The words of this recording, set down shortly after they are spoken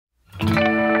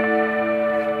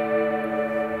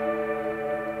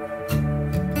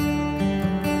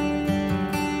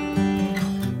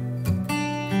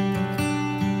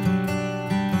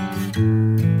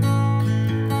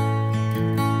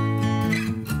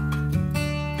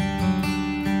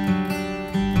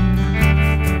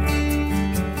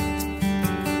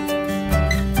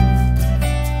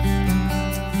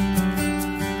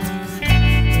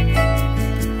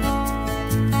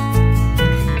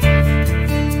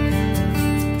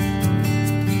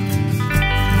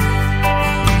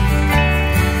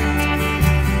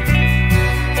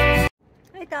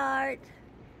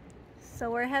So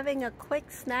we're having a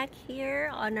quick snack here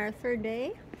on our third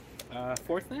day.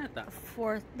 Fourth day at that.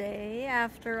 Fourth day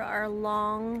after our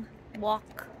long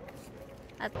walk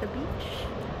at the beach.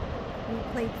 We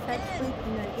played fetch with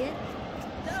Nugget.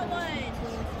 That one!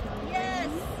 Yes!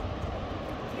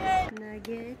 Good!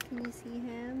 Nugget, can you see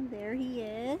him? There he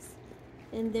is.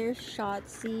 And there's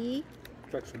Shotzi.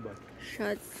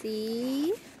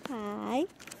 Shotzi. Hi.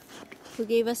 Who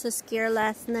gave us a scare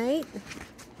last night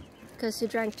because he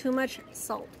drank too much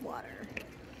salt water.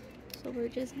 So we're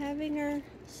just having our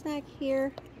snack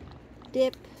here.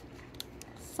 Dip,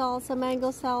 salsa,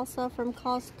 mango salsa from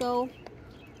Costco,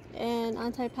 and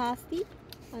antipasti.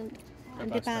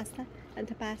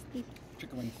 Antipasti.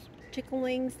 Chicken wings. Chicken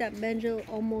wings that Benjo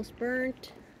almost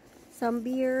burnt. Some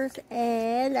beers,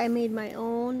 and I made my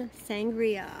own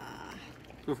sangria.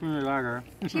 Tofino lager.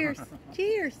 Cheers!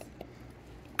 Cheers!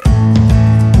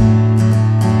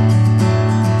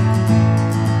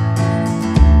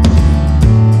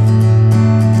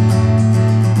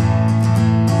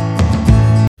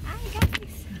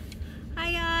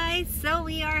 So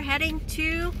we are heading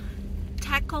to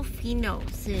Taco Fino.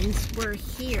 Since we're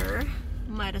here,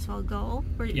 might as well go.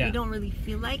 We don't really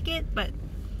feel like it, but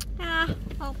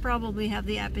I'll probably have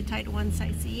the appetite once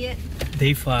I see it.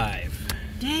 Day 5.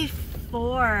 Day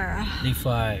 4. Day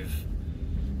 5.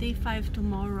 Day 5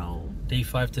 tomorrow. Day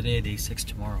 5 today, day 6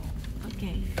 tomorrow.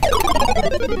 Okay.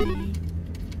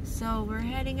 So we're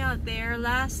heading out there.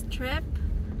 Last trip.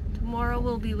 Tomorrow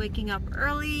we'll be waking up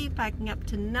early, packing up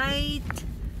tonight.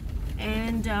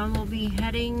 And we'll be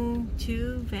heading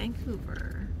to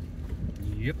Vancouver.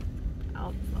 Yep.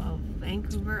 Out of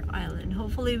Vancouver Island.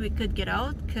 Hopefully we could get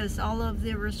out because all of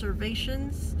the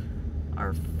reservations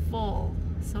are full.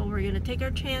 So we're going to take our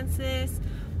chances.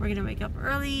 We're going to wake up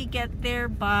early, get there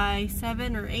by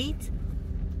 7 or 8.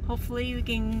 Hopefully we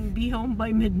can be home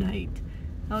by midnight.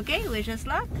 Okay, wish us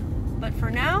luck. But for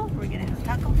now, we're going to have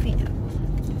Taco Fino.